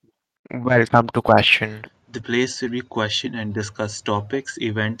Welcome to Question. the place where we question and discuss topics,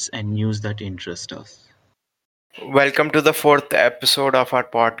 events, and news that interest us. Welcome to the fourth episode of our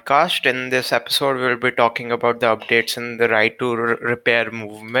podcast. In this episode, we'll be talking about the updates in the right to repair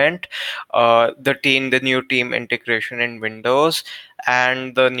movement, the new team integration in Windows,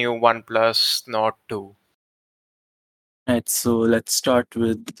 and the new OnePlus Nord 2. Right, so let's start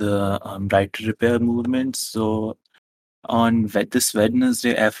with the right to repair movement. So on this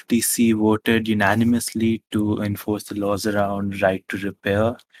Wednesday, FTC voted unanimously to enforce the laws around right to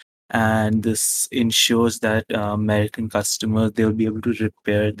repair, and this ensures that American customers they'll be able to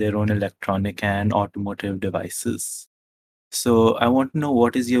repair their own electronic and automotive devices. So I want to know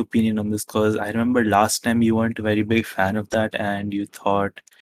what is your opinion on this because I remember last time you weren't a very big fan of that and you thought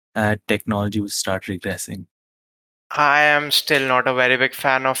technology would start regressing. I am still not a very big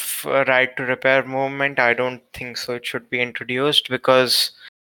fan of right to repair movement. I don't think so. It should be introduced because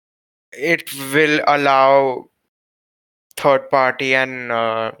it will allow third party and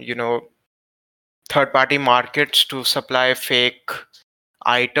third party markets to supply fake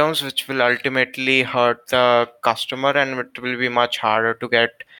items which will ultimately hurt the customer, and it will be much harder to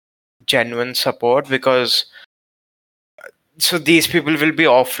get genuine support because these people will be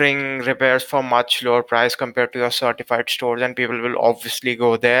offering repairs for much lower price compared to your certified stores, and people will obviously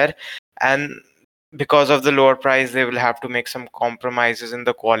go there, and because of the lower price they will have to make some compromises in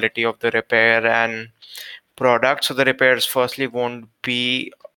the quality of the repair and product, so the repairs firstly won't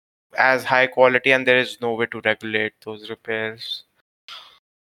be as high quality, and there is no way to regulate those repairs.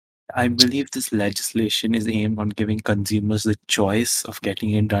 I believe this legislation is aimed on giving consumers the choice of getting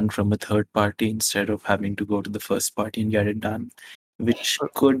it done from a third party instead of having to go to the first party and get it done, which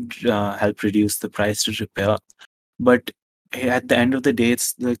could help reduce the price to repair. But at the end of the day,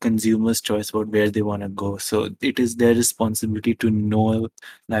 it's the consumer's choice about where they want to go. So it is their responsibility to know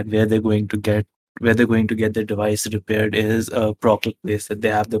that where they're going to get their device repaired is a proper place, that they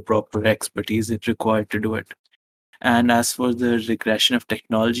have the proper expertise it's required to do it. And as for the regression of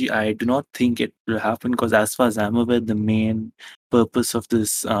technology, I do not think it will happen because, as far as I'm aware, the main purpose of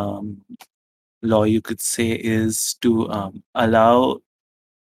this law, you could say, is to allow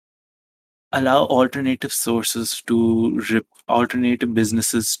alternative sources to alternative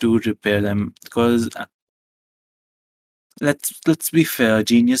businesses to repair them. Because let's be fair,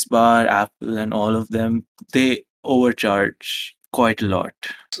 Genius Bar, Apple, and all of them they overcharge quite a lot.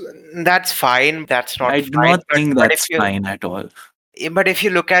 That's fine, that's not I do fine, not think but if that's fine at all. you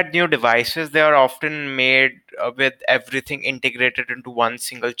look at new devices, they are often made with everything integrated into one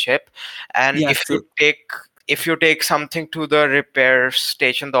single chip, and Yeah. So if you take something to the repair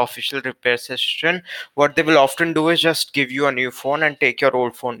station, the official repair station, what they will often do is just give you a new phone and take your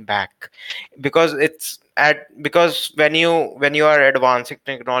old phone back, because because when you are advancing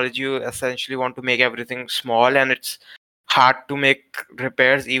technology, you essentially want to make everything small, and it's hard to make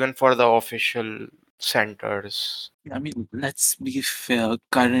repairs even for the official centers. I mean, let's be fair.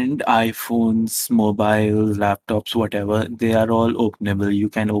 Current iPhones, mobiles, laptops, whatever, they are all openable. You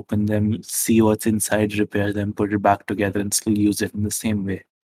can open them, see what's inside, repair them, put it back together, and still use it in the same way.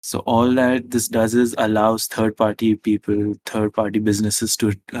 So all that this does is allows third-party people, third-party businesses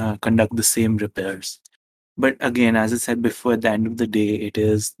to conduct the same repairs. But again, as I said before, at the end of the day, it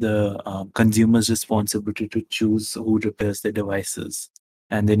is the consumer's responsibility to choose who repairs their devices,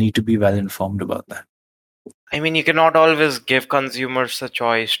 and they need to be well informed about that. I mean, you cannot always give consumers a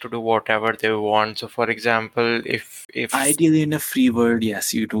choice to do whatever they want. So, for example, if Ideally, in a free world,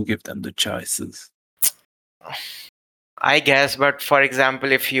 yes, you do give them the choices. I guess, but for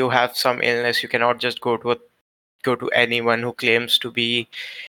example, if you have some illness, you cannot just go to anyone who claims to be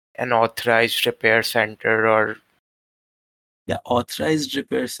an authorized repair center, or Yeah, authorized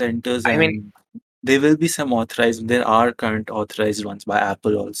repair centers, I mean, and there will be some authorized. There are current authorized ones by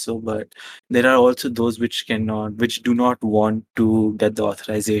Apple also, but there are also those which do not want to get the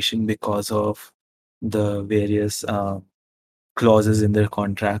authorization because of the various clauses in their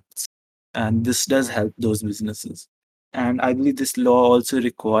contracts. And this does help those businesses. And I believe this law also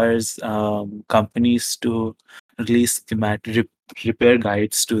requires companies to release repair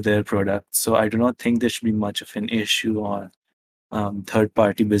guides to their products. So I do not think there should be much of an issue on third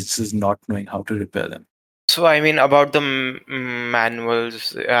party businesses not knowing how to repair them. so I mean about the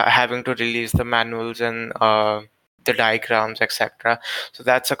manuals, having to release the manuals and the diagrams, etc. So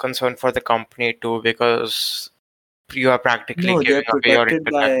that's a concern for the company too, because you are practically No, they're giving away your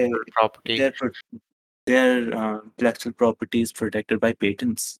protected by intellectual property. their pro- their intellectual property is protected by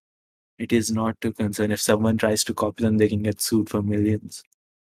patents. It is not to concern if someone tries to copy them, they can get sued for millions.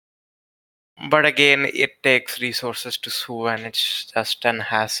 but again, it takes resources to sue, and it's just an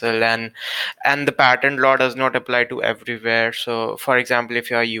hassle. And the patent law does not apply to everywhere. So, for example, if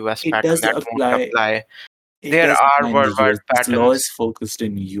you're a US It patent, does that won't apply. apply. It There does are apply in the worldwide US. This law is patents. focused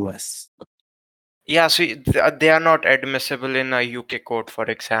in US. Yeah, so they are not admissible in a UK court, for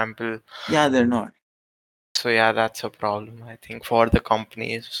example. Yeah, they're not. So yeah, that's a problem, I think, for the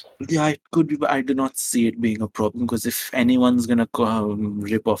companies. Yeah, it could be, but I do not see it being a problem because if anyone's gonna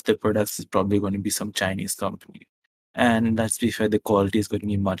rip off their products, it's probably going to be some Chinese company. And let's be fair, the quality is going to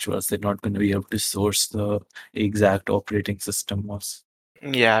be much worse. They're not going to be able to source the exact operating system was.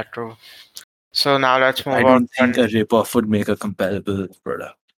 Yeah, true. So now let's I move on don't think a rip off would make a comparable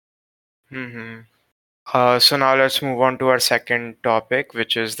product. to. So now let's move on to our second topic,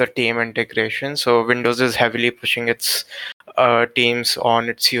 which is the team integration. So Windows is heavily pushing its teams on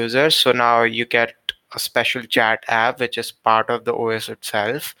its users. So now you get a special chat app, which is part of the OS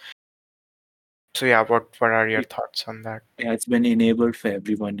itself. So yeah, what are your It, thoughts on that? yeah, it's been enabled for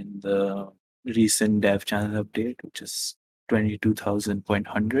everyone in the recent dev channel update, which is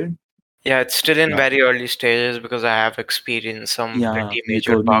 22,000.100. Yeah, it's still in Uh, very early stages because I have experienced some yeah, pretty you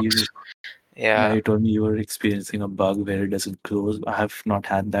major told me bugs. you Yeah, Yeah. you told me you were experiencing a bug where it doesn't close. I have not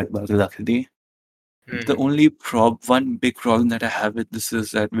had that bug, luckily. The Hmm. only one big problem that I have with this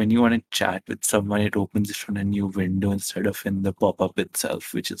is that when you want to chat with someone, it opens it from a new window instead of in the pop-up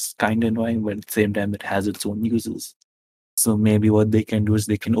itself, which is kind of annoying, but at the same time, it has its own uses. So maybe what they can do is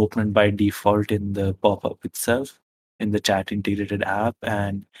they can open it by default in the pop-up itself, in the chat integrated app,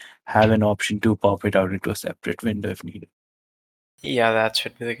 and have an option to pop it out into a separate window if needed. Yeah, that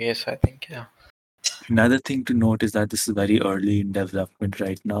should be the case, I think. Yeah. Another thing to note is that this is very early in development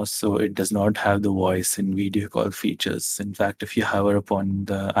right now, so it does not have the voice and video call features. In fact, if you hover upon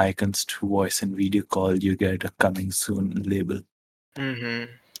the icons to voice and video call, you get a coming soon label. Hmm.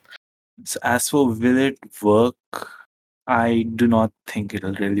 So as for will it work, I do not think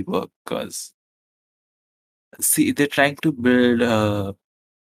it'll really work because see, they're trying to build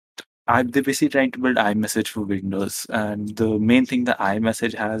they're basically trying to build iMessage for Windows. And the main thing that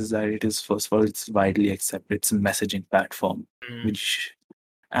iMessage has is that it is, first of all, it's widely accepted. It's a messaging platform, which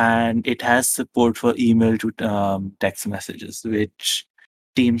and it has support for email to text messages, which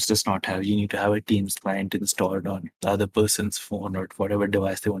Teams does not have. You need to have a Teams client installed on the other person's phone or whatever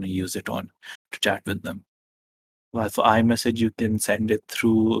device they want to use it on to chat with them. While for iMessage, you can send it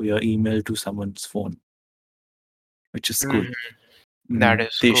through your email to someone's phone, which is cool. Hmm. That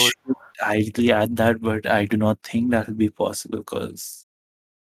is They cool. should ideally add that, but I do not think that will be possible because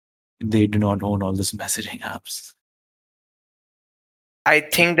they do not own all these messaging apps. I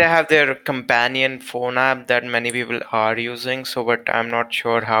think they have their companion phone app that many people are using. So, but I'm not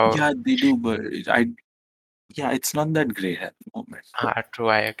sure how. Yeah, they do, but yeah, it's not that great at the moment. True,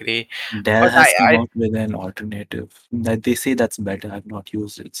 I agree. Dell But has come out with an alternative that they say that's better. I've not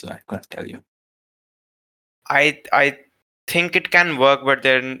used it, so I can't tell you. I think it can work, but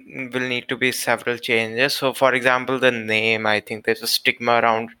there will need to be several changes. So, for example, the name. I think there's a stigma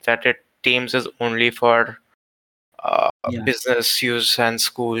around that it Teams is only for Yeah. business use and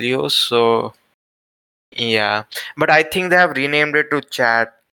school use. So, yeah. But I think they have renamed it to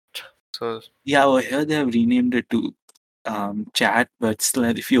Chat. So, Yeah, well, here they have renamed it to chat, but still,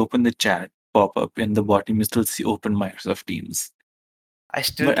 if you open the chat pop up in the bottom, you still see open Microsoft Teams. I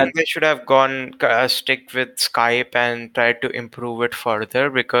still But at think they should have gone stick with Skype and tried to improve it further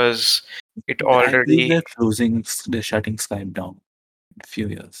because it I believe already. they're shutting Skype down in a few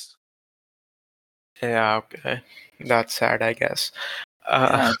years. Yeah, okay, that's sad, I guess.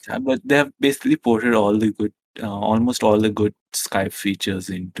 Uh, Yeah, but they have basically ported all the good, almost all the good Skype features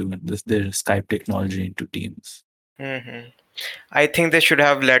into their Skype technology into Teams. hmm I think they should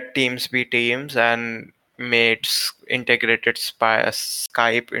have let Teams be Teams and made integrated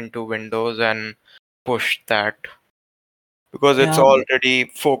Skype into Windows and pushed that because it's Yeah, already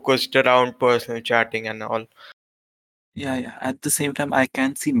focused around personal chatting and all. yeah. At the same time, I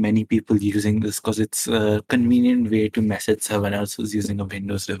can see many people using this because it's a convenient way to message someone else who's using a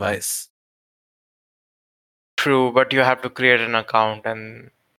Windows device. True, but you have to create an account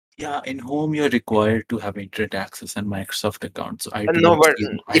and Yeah, in home you're required to have internet access and Microsoft account, so I do no, not but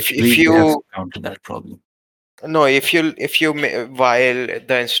see. I if believe they have you countered that problem. no, while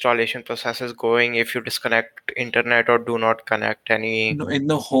the installation process is going, if you disconnect internet or do not connect any. No, in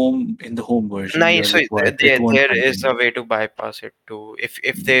the home version, Nice. you're So required. It there won't is a continue. way to bypass it too. If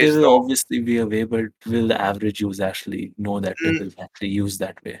there There is will no. obviously be a way, but will the average user actually know that they Mm, will actually use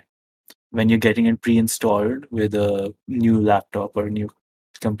that way? When you're getting it pre-installed with a new laptop or a new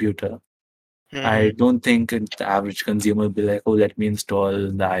computer, Mm-hmm. I don't think the average consumer will be like, "Oh, let me install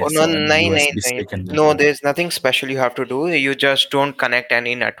the Oh no, ISO and nine, nine, USB nine. stick and then No, run." there's nothing special you have to do. You just don't connect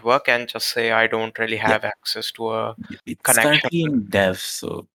any network and just say I don't really Yeah, have access to a it's connection. currently in dev,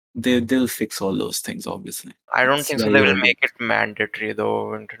 so they'll fix all those things. Obviously, I don't it's think so. very They will early. make it mandatory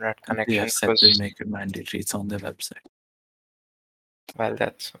though, internet They connection, have said they'll because make it mandatory. It's on their website. well,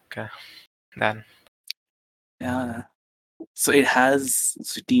 that's okay then. Yeah. So it has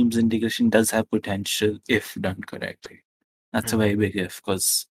so Teams integration does have potential if done correctly. That's a Mhm. very big if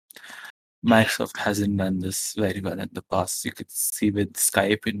because Microsoft hasn't done this very well in the past. You could see with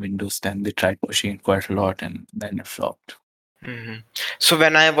Skype in Windows 10, they tried pushing it quite a lot and then it flopped. hmm So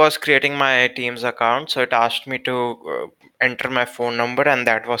when I was creating my Teams account, so it asked me to enter my phone number, and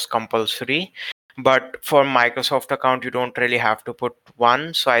that was compulsory. But for Microsoft account, you don't really have to put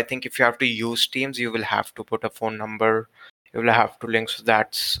one. So I think if you have to use Teams, you will have to put a phone number. You will have to link. So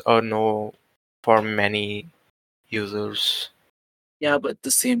that's a no for many users. Yeah, but at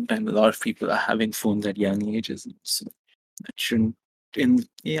the same time, a lot of people are having phones at young ages. So that shouldn't,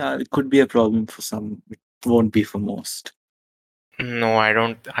 yeah, it could be a problem for some. It won't be for most. No, I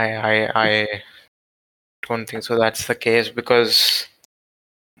don't. I don't think so. That's the case because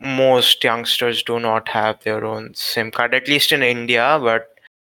most youngsters do not have their own SIM card, at least in India. But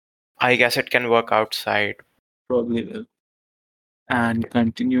I guess it can work outside. Probably will. And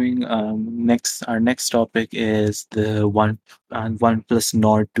continuing, our next topic is the OnePlus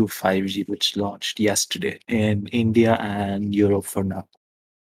Nord to 5G, which launched yesterday in India and Europe for now.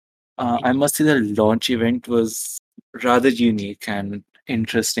 I must say the launch event was rather unique and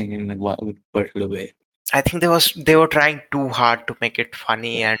interesting in one particular way. I think they were trying too hard to make it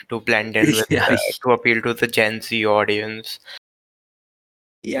funny and to blend in with Yeah, to appeal to the Gen Z audience.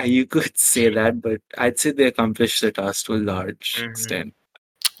 yeah, you could say that, but I'd say they accomplished the task to a large hmm extent.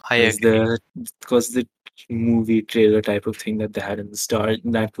 I Because agree. the movie trailer type of thing that they had in the start,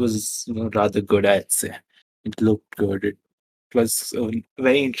 that was rather good, I'd say. It looked good. It was a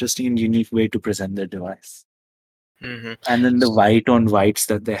very interesting and unique way to present the device. hmm And then the white on whites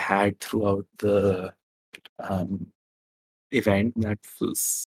that they had throughout the um, event, that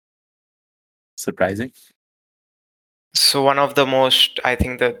was surprising. So one of the most, I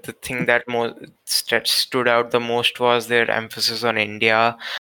think that the thing that stood out the most was their emphasis on India,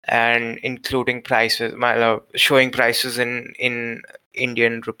 and including prices, showing prices in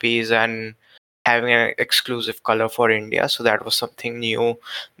Indian rupees, and having an exclusive color for India. So that was something new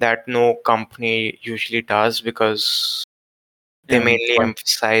that no company usually does, because they Yeah, mainly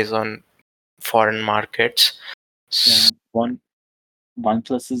emphasize on foreign markets. yeah,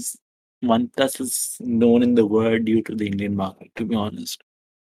 OnePlus is OnePlus is known in the world due to the Indian market. To be honest,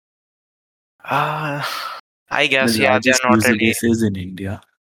 Uh, I the guess, yeah, they're largest not user really. base is in India.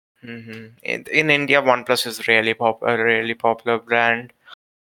 In India, OnePlus is a really popular brand.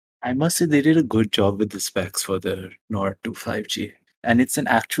 I must say they did a good job with the specs for the Nord 2 5G. And it's an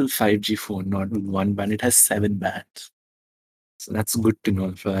actual 5G phone, not with one band. It has 7 bands. So that's good to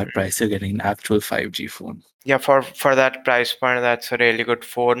know. For that price, you're getting an actual 5G phone. Yeah, for that price point, that's a really good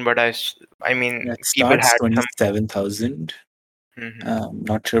phone. But I mean, That people starts had some. 27,000. Mhm.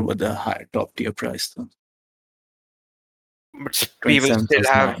 Not sure what the high top tier price though. But But people still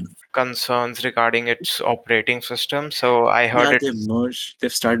have 27,009. concerns regarding its operating system. So I heard Yeah, it's.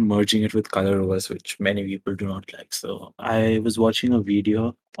 they've started merging it with ColorOS, which many people do not like. So I was watching a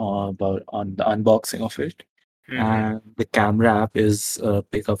video about on the unboxing of it. Mhm. And the camera app is a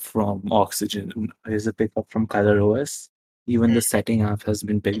pickup from Oxygen, is a pickup from ColorOS. Even the setting app has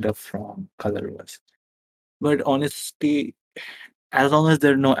been picked up from ColorOS. But honestly, as long as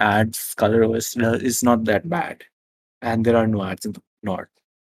there are no ads, ColorOS is not that bad. And there are no ads in the Nord.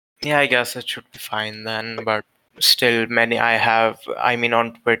 Yeah, I guess it should be fine then. But still, I mean,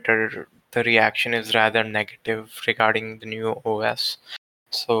 on Twitter, the reaction is rather negative regarding the new OS.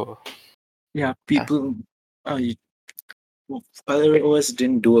 So, Yeah, yeah. people, uh, y- ColorOS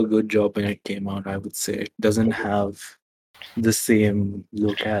didn't do a good job when it came out, I would say. It doesn't have the same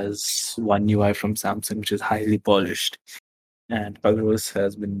look as One UI from Samsung, which is highly polished. And ColorOS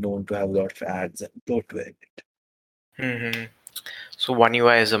has been known to have a lot of ads and bloatware in it. hmm So One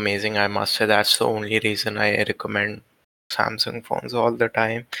UI is amazing. I must say that's the only reason I recommend Samsung phones all the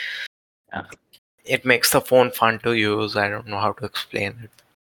time. Yeah, It makes the phone fun to use. I don't know how to explain it.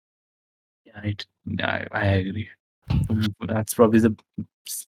 I agree. That's probably the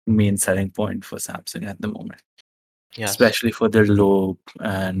main selling point for Samsung at the moment, Yes. especially for their low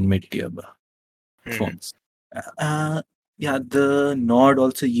and mid-tier hmm phones. Uh, yeah, the Nord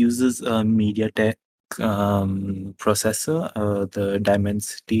also uses a MediaTek processor, the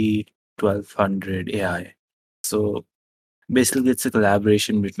Dimensity 1200 AI. So basically, it's a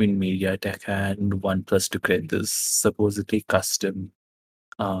collaboration between MediaTek and OnePlus to create this supposedly custom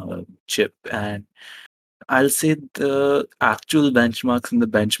chip. And I'll say the actual benchmarks and the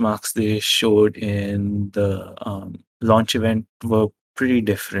benchmarks they showed in the launch event were pretty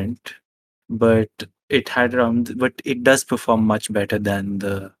different, but but it does perform much better than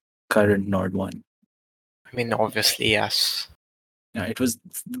the current Nord one. I mean, obviously, yes. Yeah, it was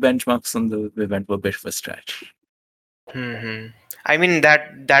the benchmarks on the event were a bit of a stretch. Hmm. I mean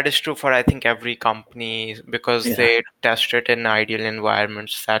that is true for I think every company because Yeah, they test it in ideal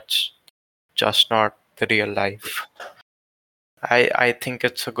environments. That's just not the real life. I think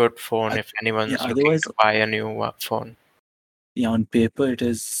it's a good phone uh, if yeah. anyone's looking Otherwise, to buy a new phone. yeah, on paper it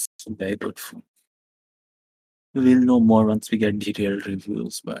is a very good phone. We'll know more once we get detailed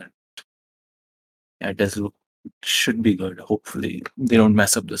reviews, but yeah, it does look should be good. Hopefully, they don't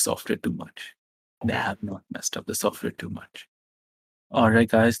mess up the software too much. They Mhm. have not messed up the software too much. All right,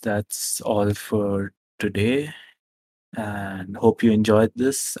 guys, that's all for today, and hope you enjoyed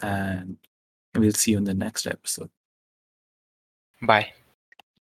this. And we'll see you in the next episode. Bye.